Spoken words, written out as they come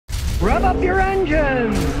Rev up your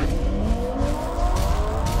engine!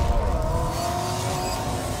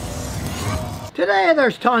 Today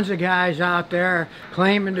there's tons of guys out there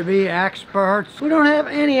claiming to be experts who don't have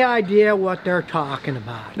any idea what they're talking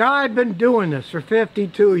about. Now, I've been doing this for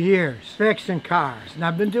 52 years, fixing cars, and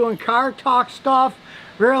I've been doing car talk stuff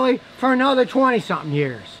really for another 20-something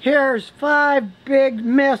years. Here's 5 big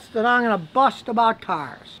myths that I'm gonna bust about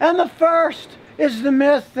cars. And the first is the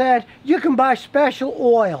myth that you can buy special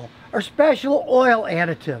oil or special oil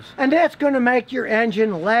additives, and that's gonna make your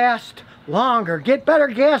engine last longer, get better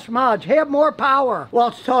gas mileage, have more power. Well,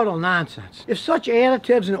 it's total nonsense. If such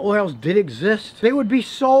additives and oils did exist, they would be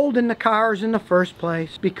sold in the cars in the first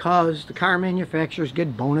place because the car manufacturers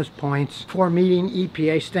get bonus points for meeting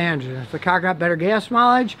EPA standards. And if the car got better gas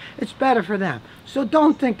mileage, it's better for them. So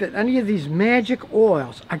don't think that any of these magic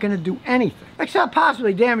oils are going to do anything except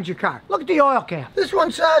possibly damage your car. Look at the oil cap. This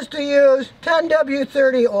one says to use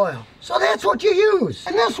 10W30 oil. So that's what you use.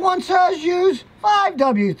 And this one says use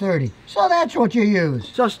 5W30. So that's what you use.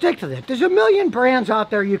 So stick to that. There's a million brands out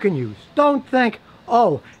there you can use. Don't think,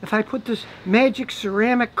 oh, if I put this magic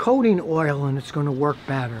ceramic coating oil in, it's going to work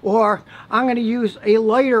better. Or I'm going to use a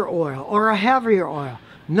lighter oil or a heavier oil.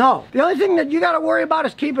 No. The only thing that you got to worry about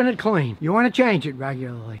is keeping it clean. You want to change it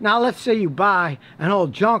regularly. Now, let's say you buy an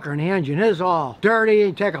old junker and the engine is all dirty.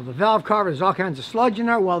 You take off the valve cover, there's all kinds of sludge in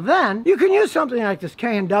there. Well, then you can use something like this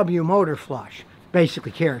K&W motor flush.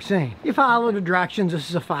 Basically kerosene. You follow the directions. This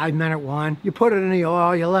is a 5-minute one. You put it in the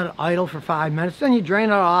oil, you let it idle for 5 minutes, then you drain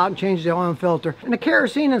it all out and change the oil and filter. And the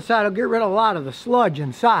kerosene inside will get rid of a lot of the sludge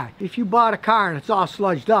inside. If you bought a car and it's all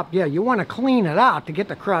sludged up, yeah, you want to clean it out to get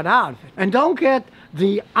the crud out of it. And don't get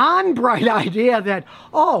the on-bright idea that,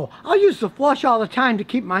 oh, I'll use the flush all the time to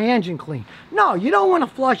keep my engine clean. No, you don't want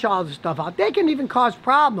to flush all this stuff out. They can even cause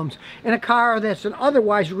problems in a car that's in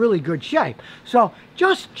otherwise really good shape. So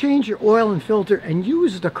just change your oil and filter and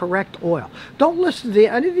use the correct oil. Don't listen to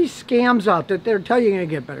any of these scams out there that tell you you're going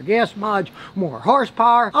to get better gas mileage, more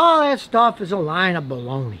horsepower. All that stuff is a line of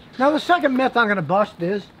baloney. Now, the second myth I'm going to bust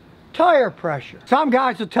is tire pressure. Some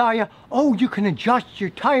guys will tell you, oh, you can adjust your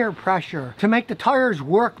tire pressure to make the tires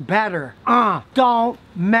work better. Don't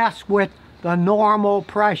mess with the normal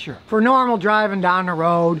pressure. For normal driving down the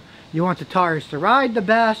road, you want the tires to ride the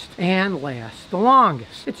best and last the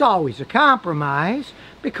longest. It's always a compromise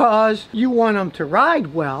because you want them to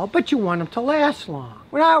ride well, but you want them to last long.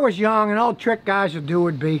 When I was young, an old trick guys would do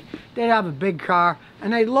would be, they'd have a big car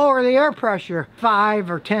and they'd lower the air pressure 5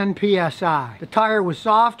 or 10 PSI. The tire was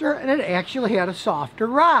softer and it actually had a softer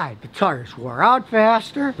ride. The tires wore out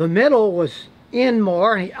faster, the middle was in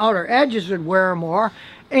more and the outer edges would wear more,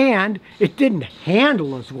 and it didn't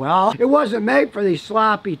handle as well. It wasn't made for these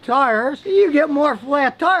sloppy tires. You get more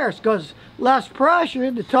flat tires because less pressure,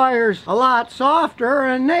 the tire's a lot softer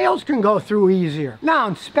and nails can go through easier. Now,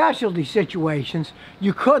 in specialty situations,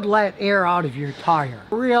 you could let air out of your tire.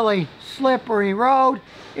 Really slippery road,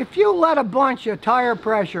 if you let a bunch of tire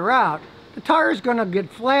pressure out, the tire is going to get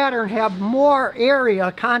flatter and have more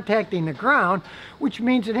area contacting the ground, which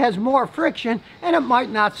means it has more friction and it might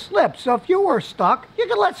not slip. So if you were stuck, you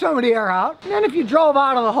could let some of the air out. And then if you drove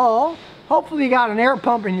out of the hole, hopefully you got an air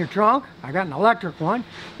pump in your trunk. I got an electric one.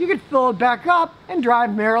 You could fill it back up and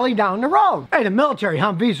drive merrily down the road. Hey, the military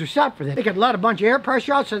Humvees are set for that. They could let a bunch of air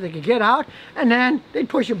pressure out so they could get out, and then they'd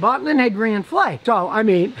push a button and they'd reinflate. So, I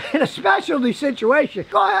mean, in a specialty situation,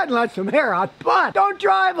 go ahead and let some air out, but don't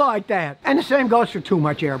drive like that. And the same goes for too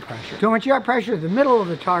much air pressure. Too much air pressure, the middle of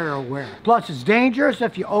the tire will wear. Plus, it's dangerous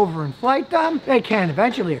if you overinflate them. They can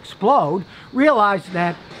eventually explode. Realize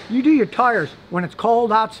that you do your tires when it's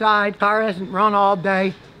cold outside, car hasn't run all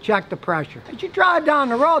day, check the pressure. As you drive down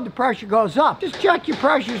the road, the pressure goes up. Just check your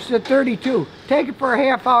pressures at 32. Take it for a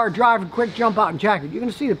half-hour drive and quick jump out and check it. You're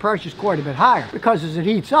going to see the pressure's quite a bit higher because as it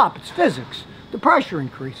heats up, it's physics. The pressure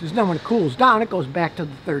increases. Then when it cools down, it goes back to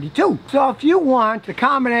the 32. So if you want the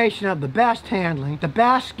combination of the best handling, the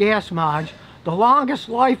best gas mileage, the longest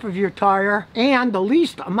life of your tire, and the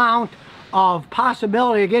least amount of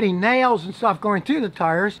possibility of getting nails and stuff going through the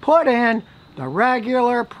tires, put in the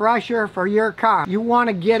regular pressure for your car. You want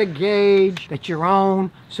to get a gauge that's your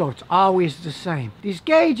own, so it's always the same. These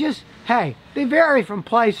gauges, hey, they vary from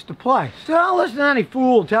place to place. So don't listen to any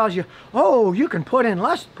fool who tells you, oh, you can put in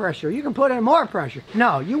less pressure, you can put in more pressure.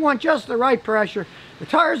 No, you want just the right pressure. The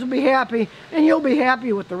tires will be happy, and you'll be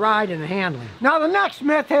happy with the ride and the handling. Now, the next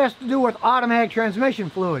myth has to do with automatic transmission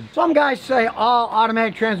fluid. Some guys say all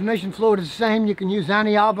automatic transmission fluid is the same. You can use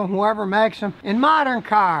any of them, whoever makes them. In modern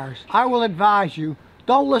cars, I will advise you,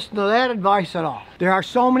 don't listen to that advice at all. There are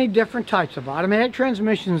so many different types of automatic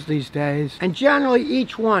transmissions these days, and generally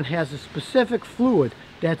each one has a specific fluid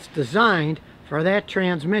that's designed for that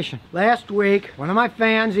transmission. Last week, one of my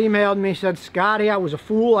fans emailed me, said, Scotty, I was a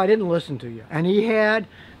fool, I didn't listen to you. And he had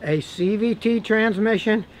a CVT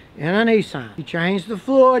transmission in a Nissan. He changed the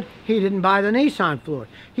fluid. He didn't buy the Nissan fluid.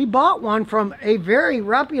 He bought one from a very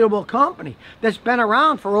reputable company that's been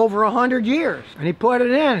around for over 100 years. And he put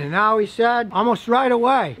it in, and now he said, almost right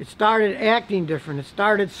away, it started acting different. It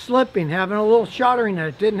started slipping, having a little shuddering that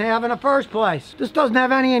it didn't have in the first place. This doesn't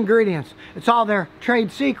have any ingredients. It's all their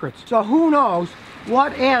trade secrets. So who knows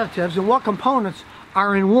what additives and what components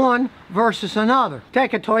are in one versus another.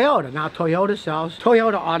 Take a Toyota. Now Toyota sells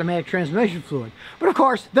Toyota automatic transmission fluid. But of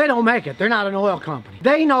course, they don't make it. They're not an oil company.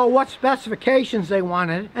 They know what specifications they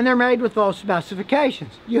wanted, and they're made with those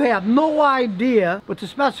specifications. You have no idea what the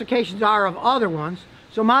specifications are of other ones.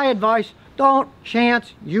 So my advice, don't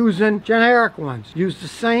chance using generic ones. Use the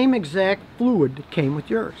same exact fluid that came with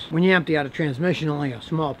yours. When you empty out a transmission, only a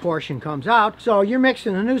small portion comes out, so you're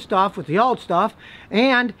mixing the new stuff with the old stuff,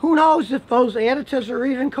 and who knows if those additives are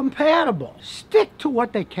even compatible. Stick to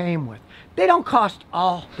what they came with. They don't cost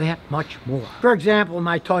all that much more. For example, in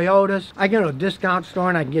my Toyotas, I go to a discount store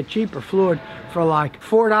and I can get cheaper fluid for like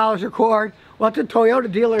 $4 a quart. Well, at the Toyota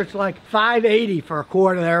dealer, it's like $5.80 for a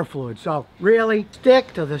quart of their fluid. So really,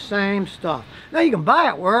 stick to the same stuff. Now you can buy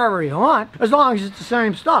it wherever you want, as long as it's the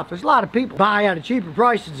same stuff. There's a lot of people buy at a cheaper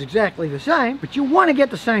price that's exactly the same, but you want to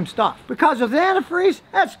get the same stuff. Because with antifreeze,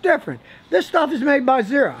 that's different. This stuff is made by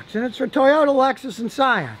Xerox, and it's for Toyota, Lexus, and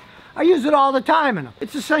Scion. I use it all the time in them.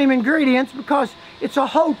 It's the same ingredients because it's a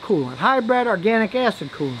HOAT coolant, hybrid organic acid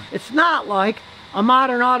coolant. It's not like a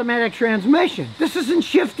modern automatic transmission. This isn't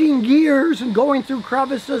shifting gears and going through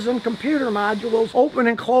crevices and computer modules, open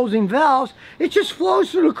and closing valves. It just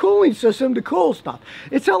flows through the cooling system to cool stuff.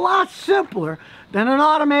 It's a lot simpler than an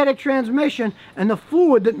automatic transmission and the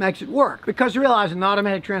fluid that makes it work. Because realize an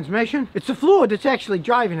automatic transmission, it's the fluid that's actually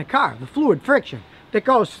driving the car, the fluid friction that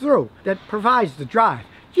goes through, that provides the drive.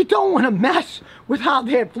 You don't want to mess with how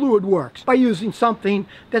that fluid works by using something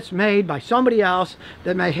that's made by somebody else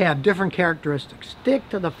that may have different characteristics. Stick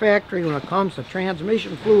to the factory when it comes to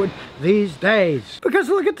transmission fluid these days. Because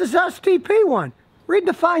look at this STP one. Read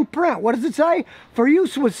the fine print. What does it say? For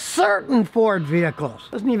use with certain Ford vehicles.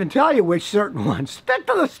 Doesn't even tell you which certain ones. Stick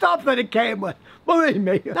to the stuff that it came with. Believe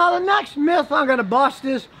me. Now the next myth I'm going to bust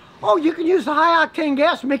is, oh, you can use the high-octane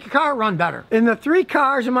gas to make your car run better. In the 3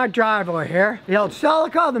 cars in my driveway here, the old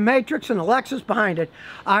Celica, the Matrix, and the Lexus behind it,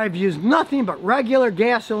 I've used nothing but regular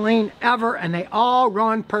gasoline ever, and they all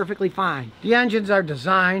run perfectly fine. The engines are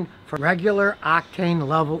designed for regular octane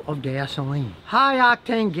level of gasoline.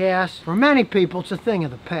 High-octane gas, for many people, it's a thing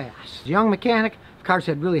of the past. As a young mechanic, if cars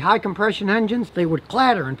had really high compression engines, they would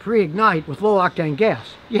clatter and pre-ignite with low-octane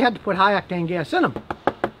gas. You had to put high-octane gas in them.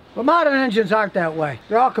 But modern engines aren't that way.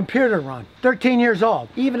 They're all computer run. 13 years old.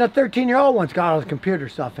 Even a 13-year-old one's got all the computer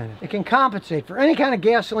stuff in it. It can compensate for any kind of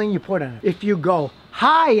gasoline you put in it. If you go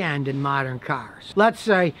high-end in modern cars, let's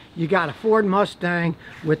say you got a Ford Mustang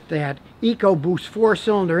with that EcoBoost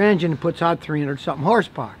 4-cylinder engine that puts out 300-something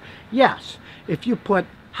horsepower. Yes, if you put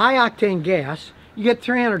high-octane gas, you get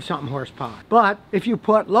 300-something horsepower. But if you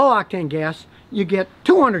put low-octane gas, you get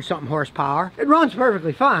 200-something horsepower. It runs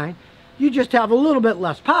perfectly fine. You just have a little bit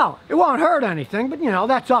less power. It won't hurt anything, but you know,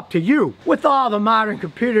 that's up to you. With all the modern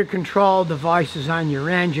computer controlled devices on your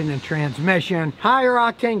engine and transmission, higher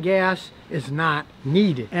octane gas is not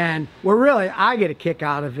needed. And what really I get a kick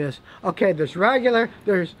out of is, okay, there's regular,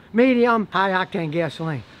 there's medium, high octane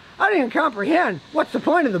gasoline. I didn't even comprehend what's the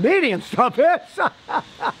point of the medium stuff is.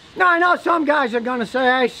 Now I know some guys are gonna say,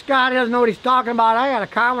 hey, Scott doesn't know what he's talking about. I got a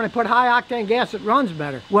car, when I put high octane gas, it runs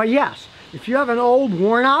better. Well, yes. If you have an old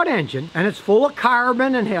worn out engine and it's full of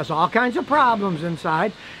carbon and has all kinds of problems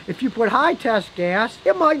inside, if you put high test gas,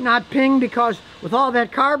 it might not ping because with all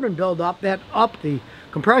that carbon buildup, that up the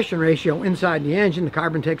compression ratio inside the engine, the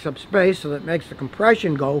carbon takes up space, so that makes the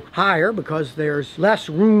compression go higher because there's less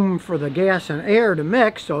room for the gas and air to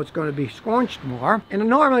mix, so it's going to be squunched more. In a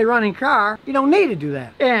normally running car, you don't need to do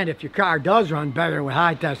that. And if your car does run better with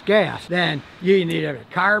high test gas, then you need to have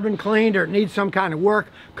it carbon cleaned or it needs some kind of work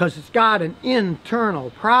because it's got an internal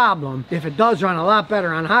problem if it does run a lot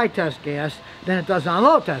better on high test gas than it does on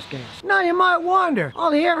low test gas. Now you might wonder,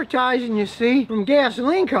 all the advertising you see from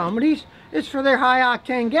gasoline companies, it's for their high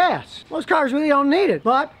octane gas. Most cars really don't need it,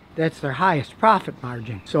 but that's their highest profit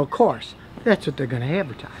margin. So of course, that's what they're gonna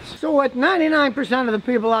advertise. So what 99% of the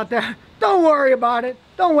people out there, don't worry about it.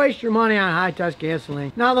 Don't waste your money on high test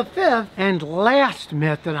gasoline. Now the 5th and last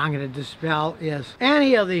myth that I'm gonna dispel is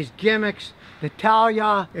any of these gimmicks that tell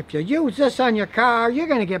ya if you use this on your car, you're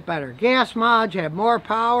gonna get better gas mileage, have more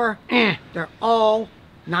power. They're all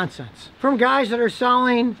Nonsense. From guys that are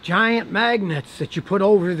selling giant magnets that you put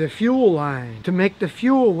over the fuel line to make the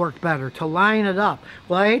fuel work better, to line it up.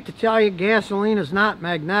 Well, I hate to tell you, gasoline is not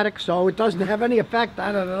magnetic, so it doesn't have any effect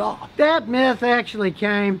on it at all. That myth actually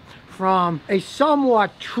came from a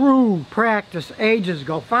somewhat true practice ages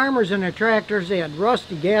ago. Farmers in their tractors, they had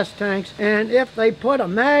rusty gas tanks, and if they put a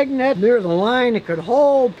magnet near the line, it could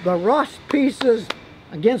hold the rust pieces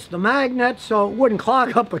against the magnet so it wouldn't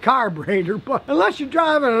clog up the carburetor. But unless you're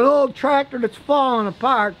driving an old tractor that's falling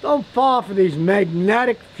apart, don't fall for these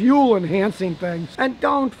magnetic fuel enhancing things. And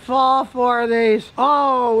don't fall for these,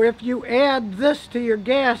 oh, if you add this to your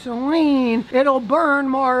gasoline, it'll burn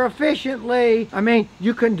more efficiently. I mean,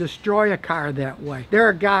 you can destroy a car that way. There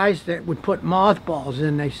are guys that would put mothballs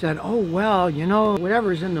in. They said, oh, well, you know,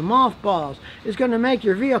 whatever's in the mothballs is going to make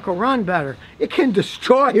your vehicle run better. It can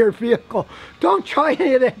destroy your vehicle. Don't try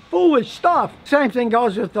any of that foolish stuff. Same thing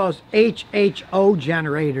goes with those HHO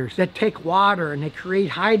generators that take water and they create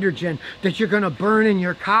hydrogen that you're going to burn in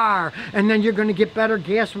your car, and then you're going to get better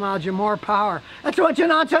gas mileage and more power. That's a bunch of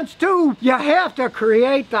nonsense too. You have to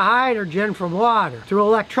create the hydrogen from water through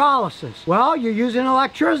electrolysis. Well, you're using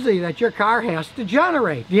electricity that your car has to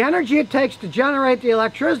generate. The energy it takes to generate the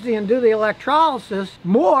electricity and do the electrolysis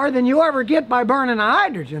more than you ever get by burning the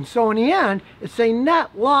hydrogen. So in the end, it's a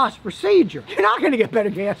net loss procedure. You're not going to get better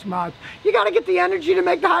gas mileage. You got to get the energy to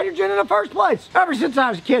make the hydrogen in the first place. Ever since I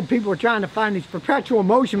was a kid, people were trying to find these perpetual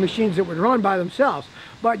motion machines that would run by themselves.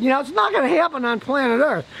 But, you know, it's not going to happen on planet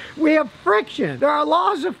Earth. We have friction. There are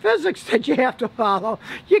laws of physics that you have to follow.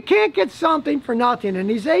 You can't get something for nothing. And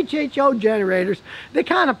these HHO generators, they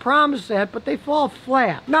kind of promise that, but they fall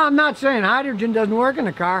flat. Now, I'm not saying hydrogen doesn't work in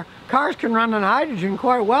a car. Cars can run on hydrogen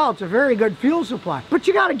quite well. It's a very good fuel supply. But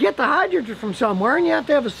you got to get the hydrogen from somewhere, and you have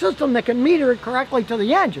to have a system that can meter it correctly to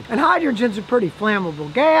the engine. And hydrogen's a pretty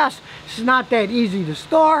flammable gas. It's not that easy to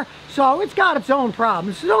store, so it's got its own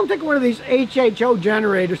problems. So don't think one of these HHO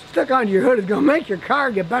generators stuck onto your hood is going to make your car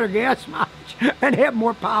get better gas mileage and have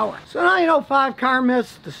more power. So now you know 5 car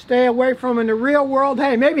myths to stay away from in the real world.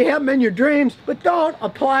 Hey, maybe have them in your dreams, but don't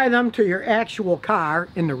apply them to your actual car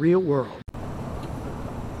in the real world.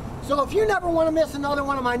 So if you never want to miss another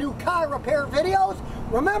one of my new car repair videos,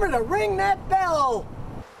 remember to ring that bell.